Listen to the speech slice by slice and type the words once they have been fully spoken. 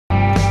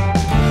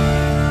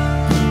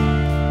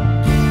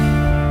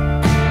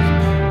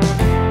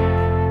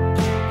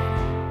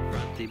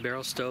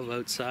barrel stove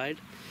outside,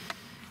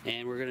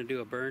 and we're going to do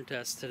a burn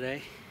test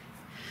today.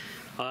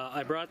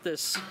 I brought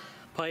this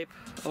pipe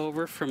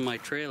over from my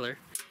trailer.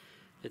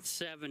 It's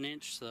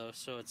 7-inch though,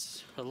 so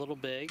it's a little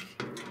big,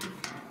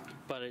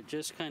 but it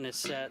just kind of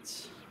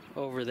sets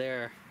over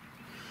there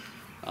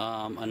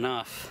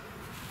enough.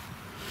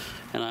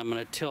 And I'm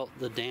going to tilt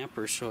the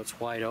damper so it's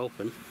wide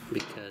open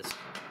because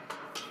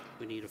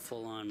we need a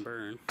full-on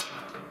burn.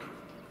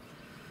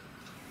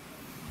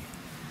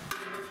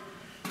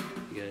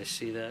 You guys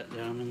see that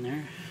down in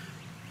there?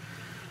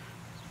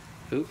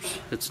 Oops,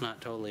 it's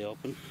not totally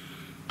open.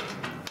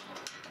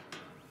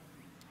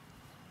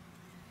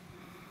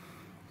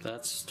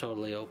 That's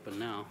totally open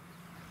now.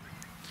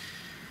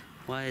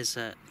 Why is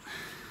that?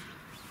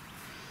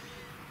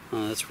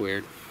 Oh, that's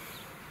weird.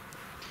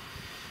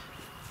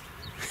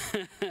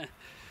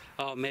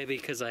 Oh, maybe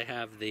because I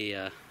have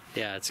the,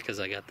 yeah, it's because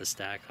I got the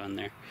stack on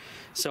there.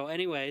 So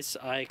anyways,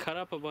 I cut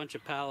up a bunch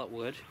of pallet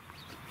wood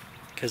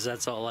because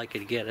that's all I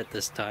could get at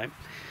this time.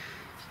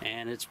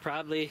 And it's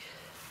probably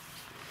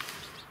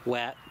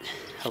wet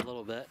a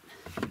little bit.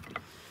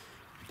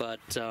 But,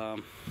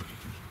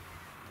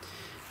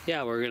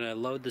 yeah, we're going to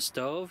load the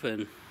stove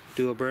and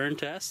do a burn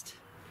test.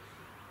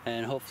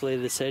 And hopefully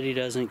the city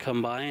doesn't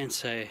come by and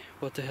say,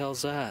 what the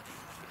hell's that?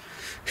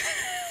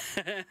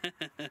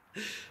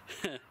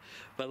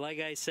 But like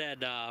I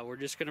said, we're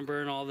just going to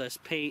burn all this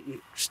paint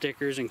and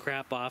stickers and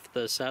crap off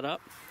the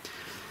setup.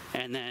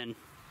 And then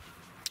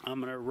I'm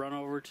going to run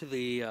over to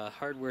the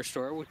hardware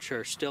store, which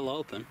are still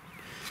open.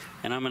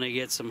 And I'm going to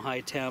get some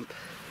high temp,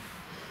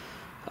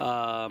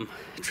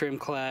 trim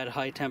clad,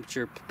 high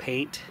temperature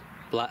paint,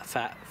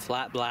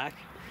 flat black,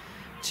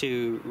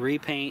 to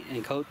repaint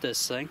and coat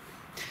this thing.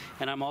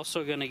 And I'm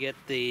also going to get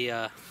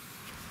the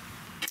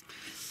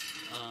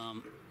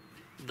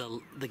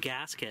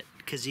gasket,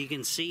 because you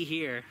can see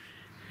here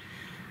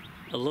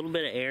a little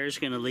bit of air is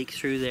going to leak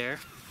through there.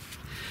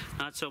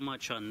 Not so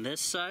much on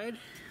this side,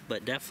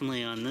 but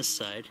definitely on this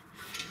side,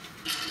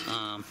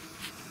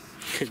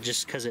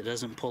 just because it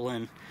doesn't pull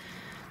in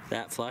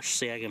that flush.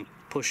 See, I can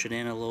push it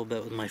in a little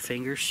bit with my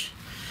fingers.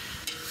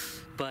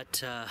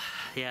 But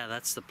yeah,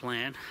 that's the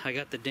plan. I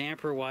got the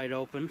damper wide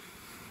open,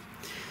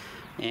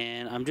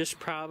 and I'm just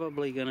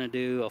probably gonna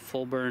do a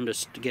full burn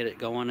to get it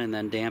going and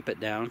then damp it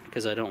down,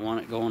 because I don't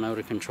want it going out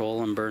of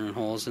control and burning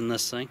holes in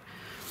this thing.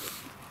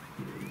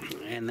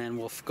 And then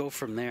we'll go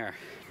from there.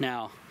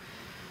 Now,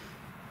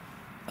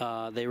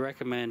 they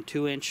recommend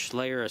 2-inch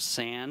layer of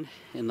sand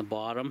in the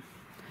bottom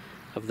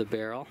of the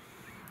barrel,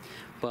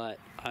 but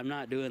I'm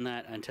not doing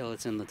that until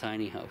it's in the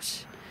tiny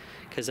house,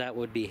 because that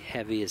would be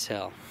heavy as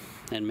hell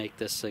and make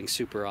this thing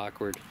super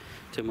awkward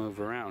to move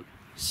around.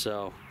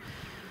 So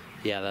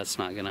yeah, that's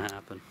not gonna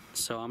happen.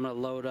 So I'm gonna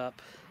load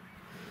up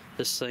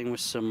this thing with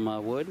some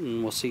wood,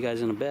 and we'll see you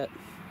guys in a bit.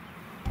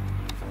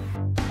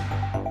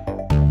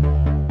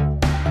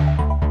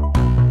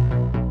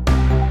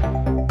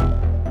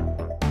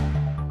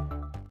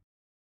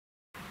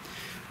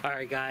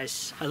 Alright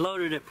guys, I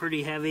loaded it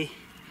pretty heavy.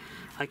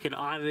 I could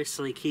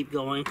obviously keep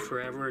going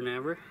forever and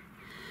ever,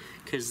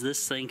 because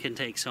this thing can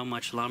take so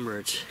much lumber,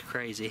 it's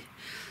crazy.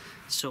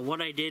 So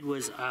what I did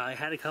was I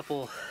had a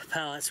couple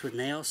pallets with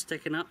nails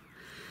sticking up.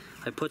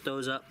 I put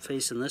those up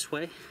facing this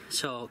way,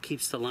 so it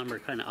keeps the lumber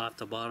kind of off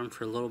the bottom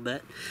for a little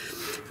bit.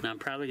 And I'm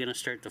probably going to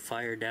start the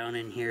fire down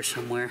in here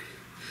somewhere,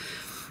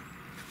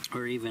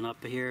 or even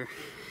up here,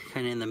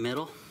 kind of in the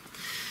middle.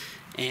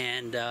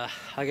 And I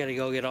got to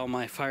go get all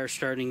my fire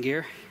starting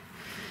gear,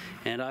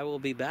 and I will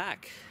be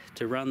back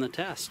to run the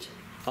test.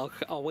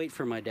 I'll wait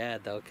for my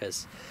dad though,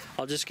 because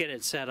I'll just get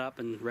it set up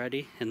and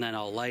ready, and then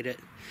I'll light it,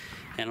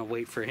 and I'll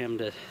wait for him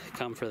to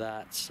come for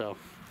that. So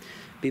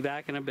be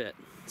back in a bit.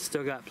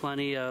 Still got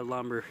plenty of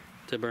lumber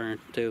to burn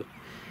too.